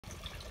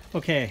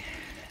Okay,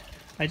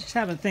 I just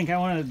happened to think I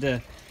wanted to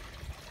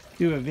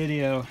do a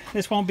video.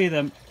 This won't be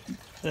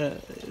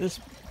this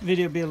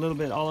video will be a little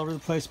bit all over the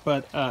place,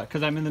 but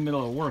because I'm in the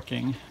middle of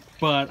working.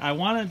 But I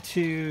wanted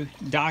to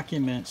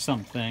document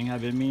something.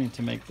 I've been meaning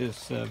to make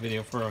this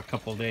video for a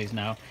couple of days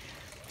now.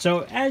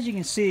 So as you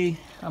can see,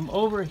 I'm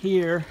over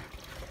here,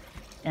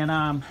 and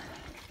I'm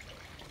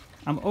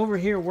over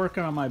here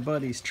working on my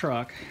buddy's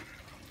truck.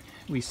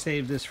 We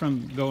saved this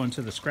from going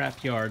to the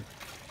scrap yard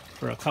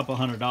for a couple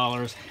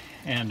 $100,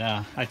 and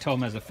I told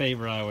him as a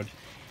favor I would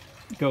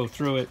go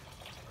through it.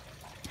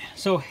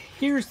 So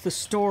here's the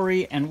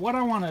story, and what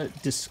I want to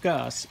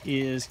discuss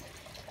is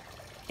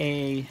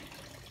I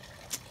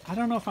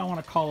don't know if I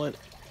want to call it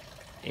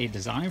a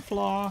design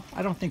flaw.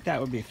 I don't think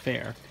that would be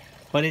fair,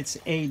 but it's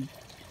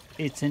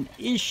an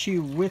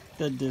issue with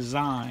the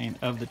design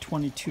of the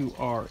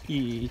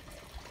 22RE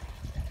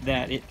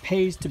that it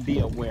pays to be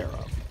aware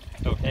of.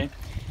 Okay,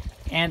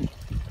 and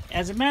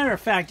as a matter of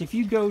fact, if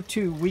you go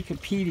to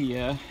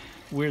Wikipedia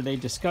where they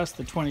discuss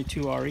the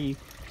 22RE,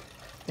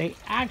 they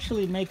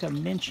actually make a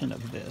mention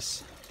of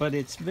this, but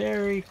it's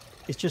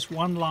just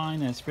one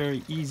line and it's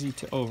very easy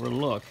to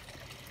overlook.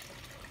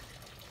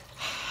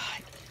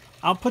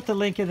 I'll put the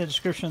link in the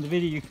description of the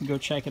video. You can go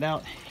check it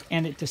out.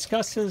 And it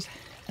discusses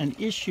an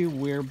issue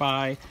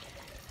whereby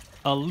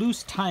a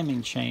loose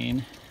timing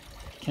chain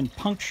can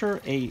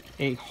puncture a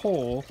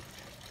hole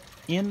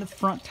in the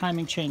front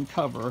timing chain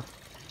cover,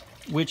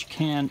 which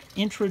can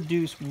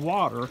introduce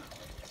water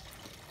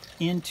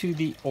into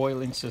the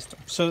oiling system.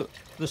 So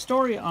the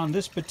story on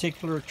this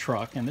particular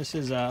truck, and this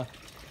is a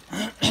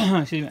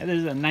excuse me, this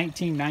is a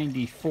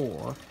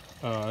 1994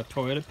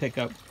 Toyota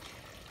pickup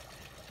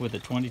with a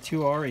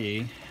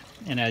 22RE.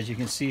 And as you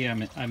can see,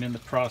 I'm in the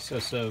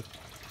process of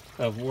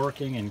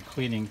working and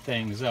cleaning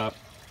things up.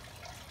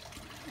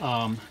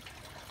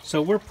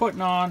 So we're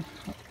putting on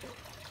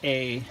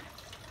a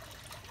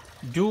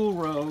dual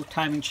row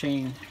timing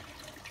chain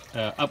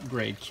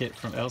upgrade kit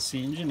from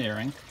LC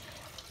Engineering.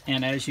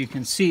 And as you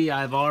can see,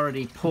 I've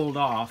already pulled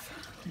off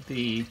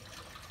the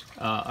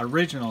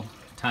original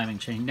timing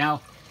chain.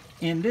 Now,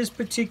 in this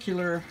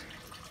particular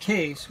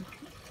case,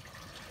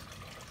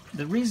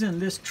 the reason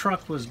this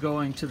truck was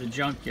going to the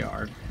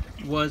junkyard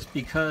was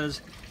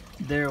because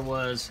there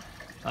was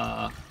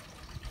kind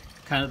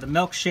of the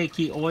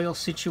milkshakey oil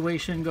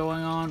situation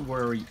going on,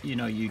 where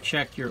you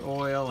check your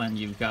oil and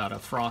you've got a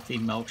frothy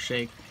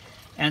milkshake.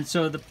 And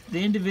so the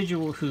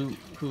individual who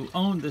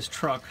owned this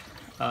truck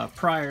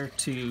prior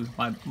to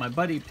my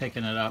buddy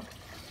picking it up,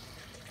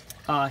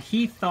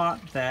 he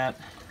thought that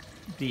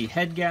the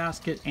head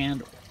gasket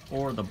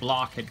or the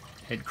block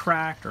had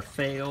cracked or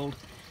failed.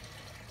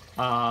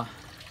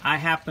 I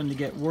happened to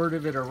get word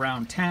of it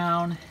around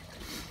town.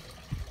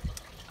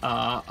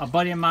 A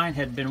buddy of mine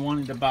had been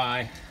wanting to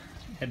buy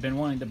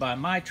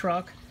my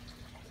truck,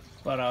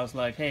 but I was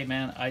like, hey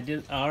man, I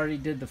already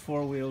did the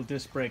 4-wheel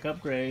disc brake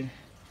upgrade,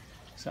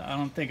 so I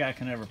don't think I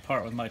can ever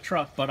part with my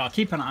truck, but I'll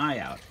keep an eye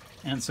out.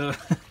 And so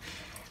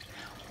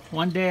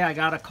one day I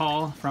got a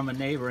call from a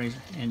neighbor,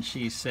 and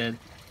she said,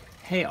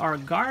 hey, our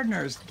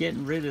gardener's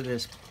getting rid of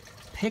this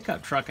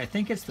pickup truck. I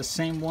think it's the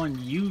same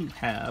one you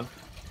have.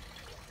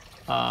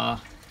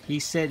 He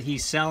said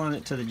he's selling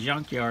it to the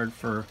junkyard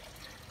for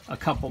a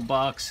couple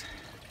bucks,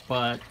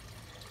 but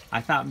I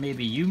thought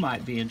maybe you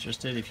might be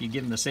interested if you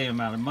give him the same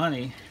amount of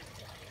money.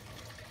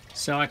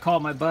 So I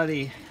called my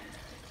buddy,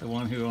 the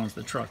one who owns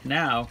the truck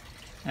now,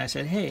 and I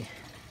said, hey,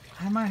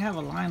 I might have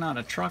a line on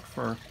a truck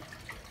for,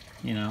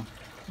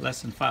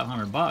 less than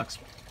 500 bucks.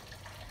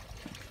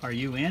 Are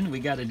you in? We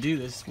got to do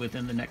this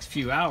within the next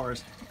few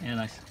hours.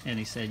 And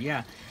he said,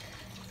 yeah.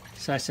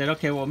 So I said,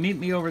 okay, well, meet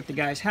me over at the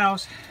guy's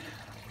house.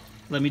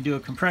 Let me do a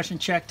compression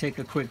check, take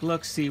a quick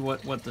look, see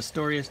what the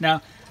story is.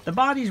 Now, the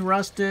body's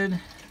rusted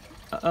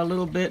a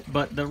little bit,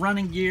 but the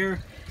running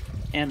gear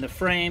and the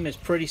frame is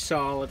pretty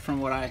solid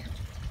from what I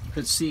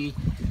could see.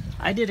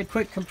 I did a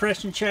quick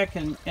compression check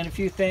and a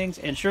few things,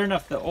 and sure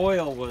enough, the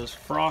oil was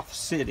froth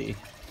city.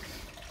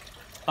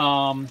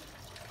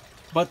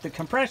 But the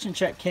compression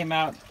check came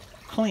out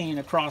clean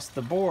across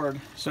the board,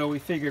 so we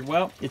figured,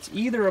 well, it's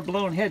either a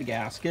blown head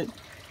gasket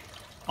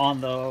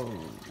on the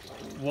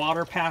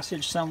water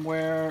passage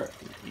somewhere,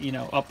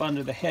 up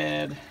under the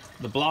head,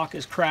 the block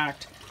is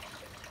cracked,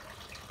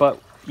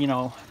 but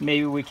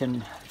maybe we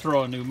can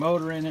throw a new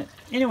motor in it.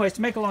 Anyways,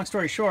 to make a long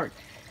story short,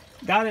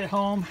 got it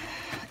home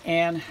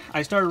and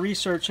I started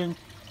researching,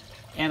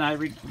 and I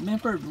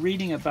remembered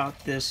reading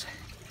about this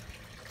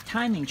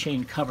timing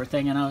chain cover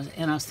thing, and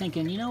I was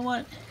thinking, you know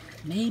what,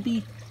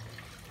 maybe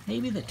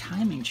the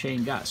timing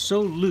chain got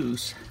so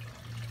loose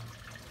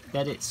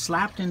that it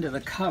slapped into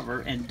the cover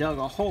and dug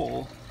a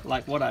hole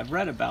like what I've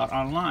read about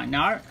online.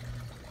 Now,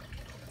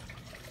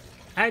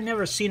 I had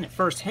never seen it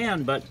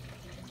firsthand, but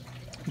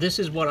this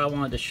is what I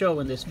wanted to show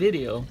in this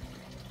video,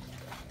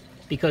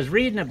 because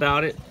reading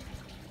about it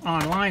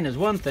online is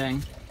one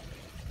thing,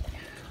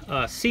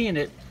 seeing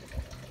it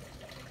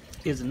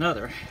is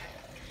another.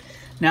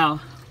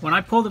 Now, when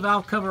I pulled the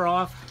valve cover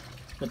off,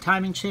 the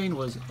timing chain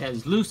was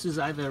as loose as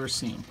I've ever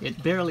seen.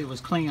 It barely was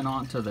clinging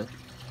on to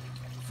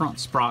front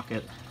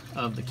sprocket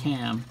of the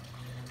cam.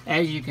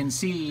 As you can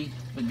see,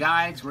 the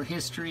guides were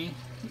history.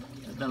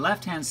 The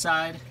left-hand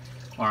side,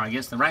 or I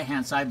guess the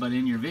right-hand side, but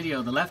in your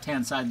video, the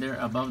left-hand side there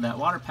above that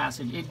water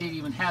passage, it didn't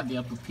even have the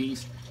upper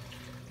piece.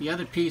 The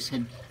other piece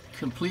had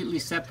completely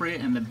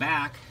separated, and the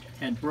back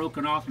had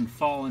broken off and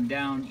fallen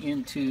down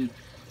into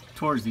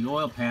towards the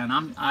oil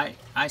pan.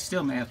 I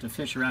still may have to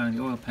fish around in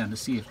the oil pan to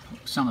see if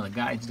some of the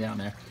guides down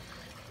there.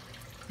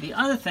 The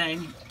other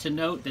thing to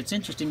note that's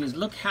interesting is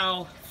look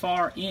how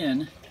far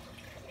in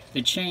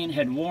the chain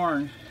had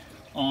worn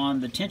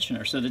on the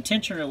tensioner. So the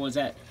tensioner was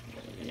at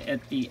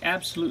the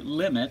absolute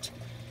limit,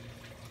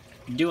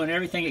 doing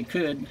everything it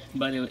could,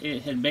 but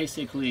it had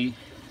basically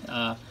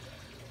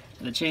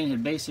the chain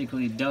had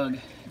basically dug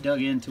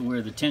into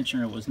where the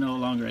tensioner was no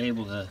longer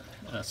able to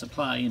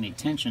supply any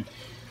tension.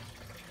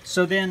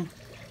 So then,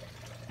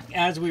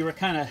 as we were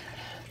kind of,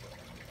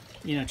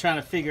 you know, trying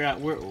to figure out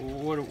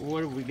what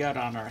have we got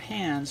on our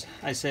hands,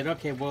 I said,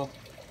 okay, well,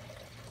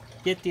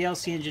 get the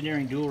LC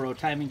Engineering dual row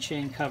timing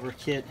chain cover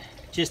kit,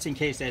 just in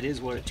case that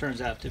is what it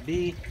turns out to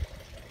be,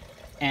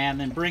 and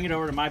then bring it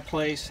over to my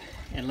place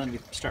and let me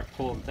start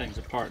pulling things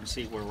apart and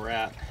see where we're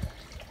at.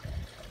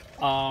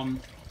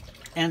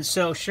 And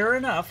so, sure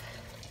enough,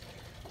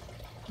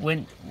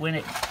 when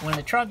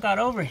the truck got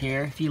over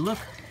here, if you look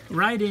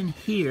right in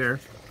here,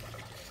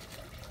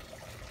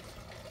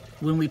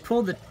 when we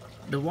pulled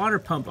the water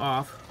pump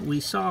off, we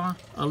saw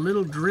a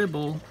little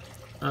dribble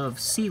of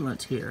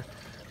sealant here,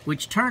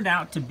 which turned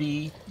out to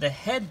be the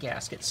head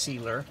gasket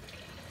sealer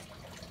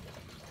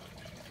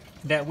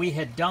that we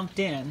had dumped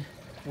in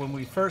when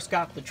we first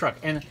got the truck.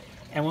 And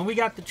when we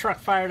got the truck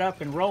fired up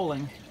and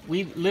rolling,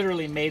 we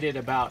literally made it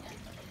about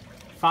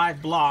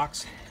 5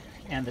 blocks,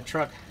 and the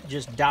truck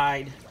just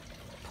died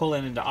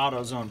pulling into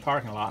AutoZone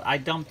parking lot. I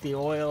dumped the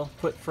oil,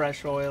 put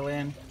fresh oil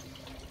in,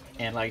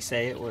 and like I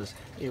say, it was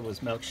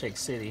milkshake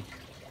city.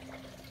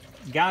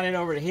 Got it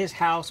over to his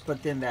house,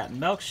 but then that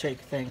milkshake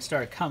thing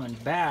started coming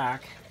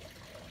back,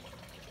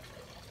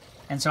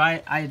 and so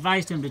I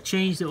advised him to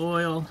change the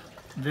oil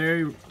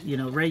very,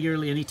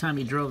 regularly anytime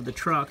he drove the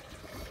truck.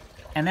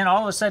 And then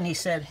all of a sudden he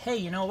said, hey,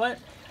 you know what?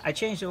 I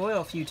changed the oil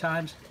a few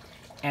times,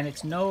 and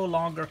it's no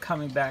longer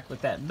coming back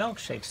with that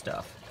milkshake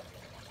stuff.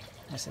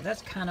 I said,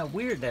 that's kind of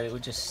weird that it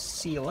would just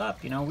seal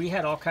up. We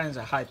had all kinds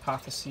of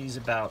hypotheses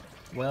about,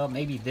 well,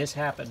 maybe this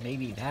happened,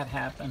 maybe that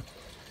happened.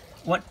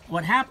 What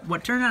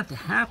turned out to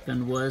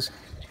happen was,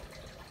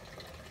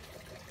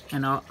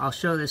 and I'll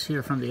show this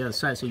here from the other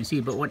side so you can see,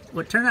 but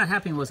what turned out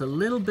happening was a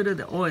little bit of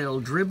the oil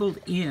dribbled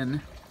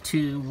in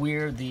to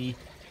where the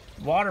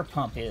water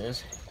pump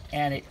is,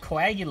 and it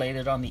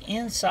coagulated on the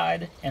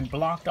inside and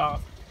blocked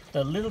off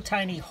the little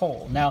tiny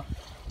hole. Now,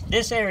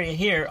 this area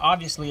here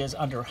obviously is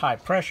under high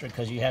pressure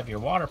because you have your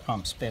water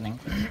pump spinning.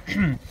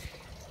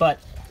 But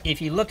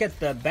if you look at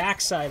the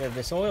back side of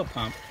this oil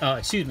pump,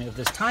 of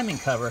this timing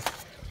cover,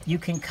 you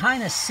can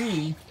kind of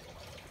see,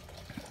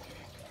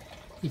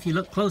 if you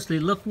look closely,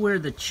 look where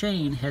the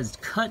chain has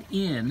cut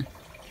in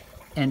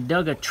and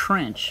dug a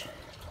trench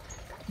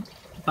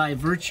by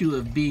virtue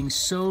of being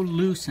so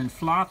loose and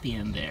floppy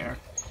in there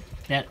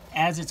that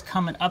as it's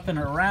coming up and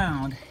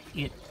around,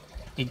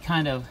 it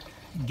kind of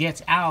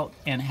gets out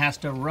and has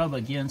to rub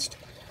against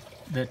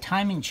the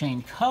timing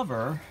chain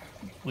cover,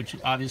 which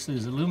obviously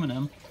is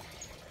aluminum.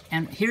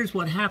 And here's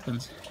what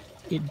happens.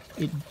 It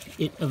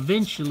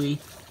eventually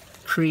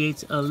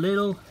creates a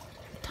little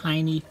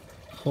tiny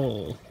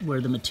hole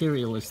where the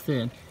material is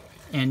thin.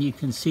 And you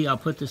can see, I'll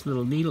put this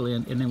little needle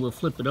in and then we'll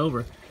flip it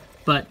over.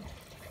 But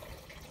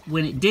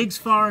when it digs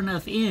far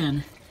enough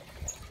in,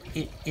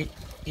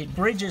 it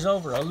bridges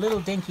over a little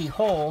dinky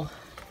hole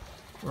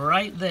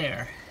right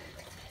there.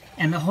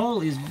 And the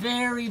hole is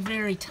very,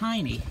 very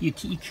tiny. You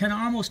can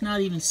almost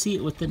not even see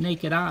it with the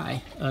naked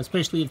eye,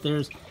 especially if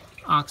there's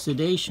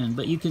oxidation.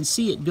 But you can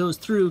see it goes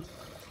through,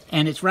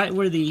 and it's right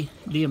where the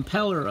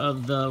impeller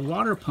of the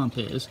water pump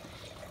is.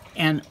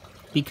 And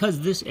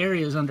because this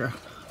area is under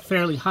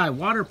fairly high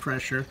water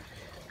pressure,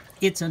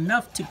 it's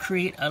enough to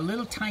create a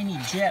little tiny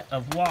jet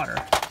of water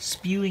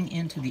spewing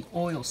into the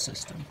oil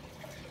system.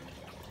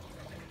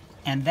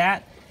 And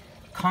that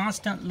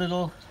constant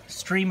little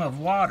stream of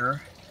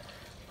water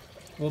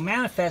will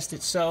manifest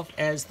itself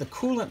as the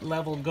coolant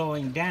level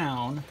going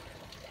down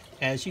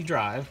as you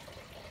drive.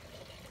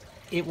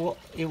 It will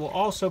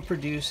also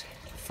produce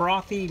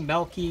frothy,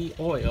 milky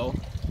oil,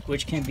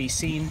 which can be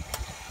seen,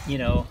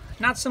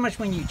 not so much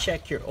when you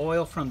check your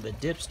oil from the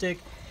dipstick,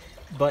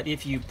 but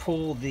if you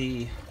pull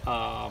the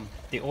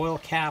oil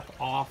cap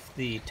off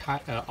the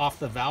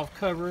valve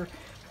cover,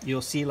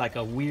 you'll see like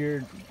a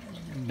weird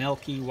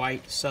milky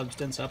white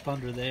substance up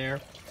under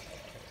there.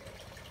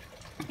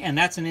 And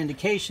that's an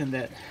indication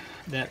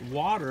that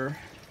water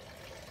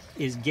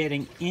is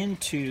getting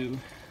into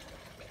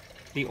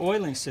the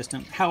oiling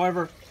system.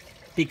 However,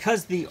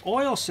 because the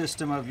oil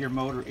system of your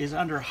motor is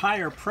under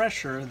higher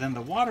pressure than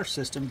the water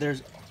system,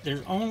 there's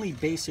only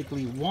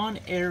basically one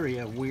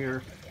area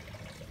where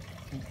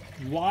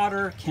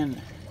water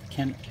can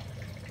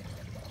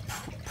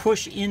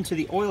push into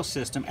the oil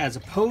system, as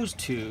opposed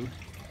to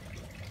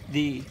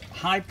the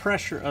high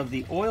pressure of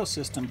the oil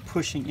system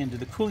pushing into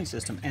the cooling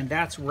system, and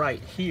that's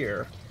right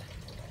here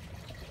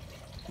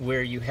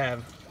where you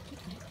have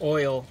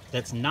oil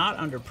that's not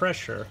under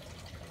pressure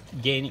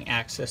gaining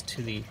access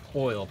to the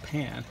oil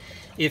pan.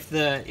 If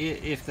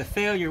the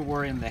failure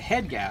were in the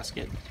head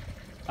gasket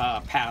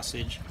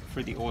passage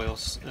for the oil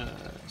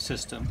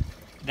system,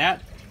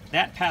 that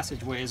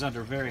passageway is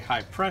under very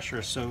high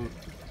pressure, so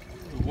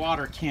the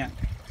water can't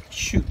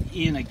shoot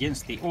in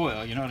against the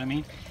oil, you know what I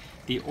mean?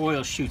 The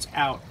oil shoots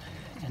out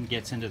and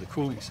gets into the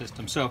cooling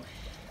system. So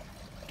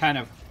kind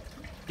of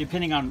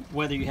depending on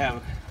whether you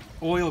have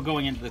oil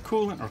going into the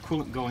coolant or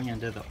coolant going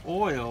into the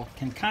oil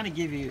can kind of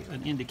give you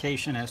an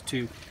indication as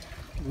to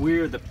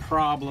where the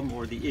problem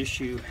or the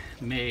issue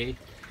may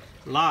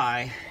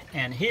lie.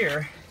 And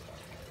here,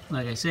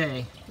 like I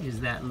say, is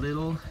that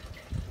little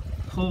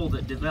hole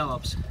that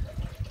develops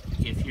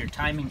if your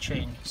timing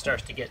chain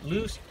starts to get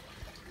loose,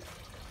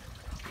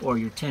 or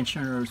your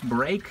tensioners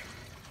break,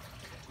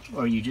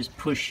 or you just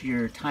push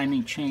your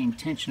timing chain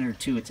tensioner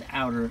to its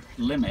outer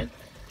limit,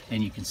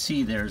 and you can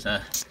see there's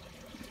a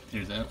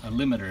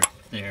limiter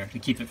there to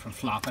keep it from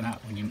flopping out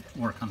when you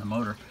work on the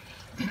motor.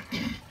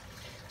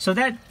 So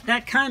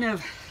that kind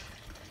of,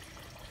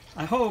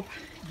 I hope,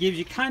 gives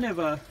you kind of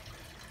a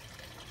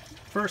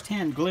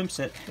first-hand glimpse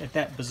at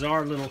that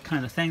bizarre little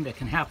kind of thing that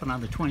can happen on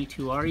the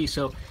 22RE.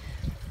 So,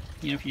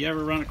 you know, if you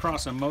ever run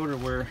across a motor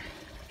where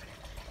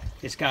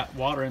it's got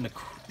water in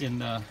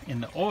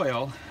the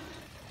oil,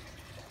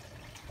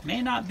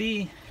 may not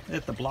be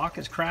that the block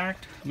is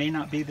cracked, may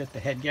not be that the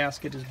head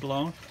gasket is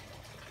blown,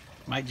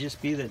 might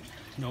just be that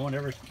no one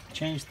ever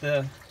changed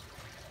the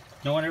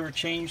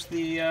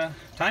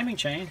timing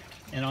chain,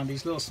 and on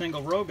these little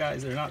single row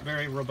guys, they're not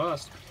very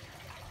robust,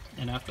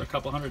 and after a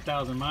couple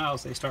 100,000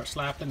 miles they start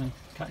slapping and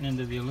cutting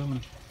into the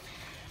aluminum.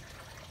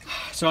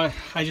 So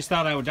I just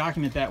thought I would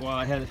document that while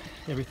I had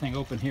everything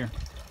open here.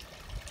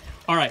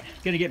 All right,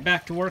 gonna get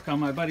back to work on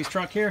my buddy's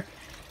truck here.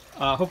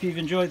 Hope you've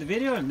enjoyed the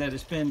video and that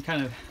it's been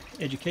kind of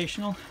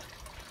educational.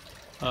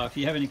 If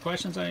you have any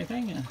questions on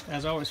anything,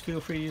 as always,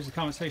 feel free to use the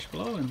comment section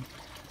below, and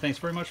thanks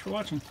very much for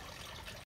watching.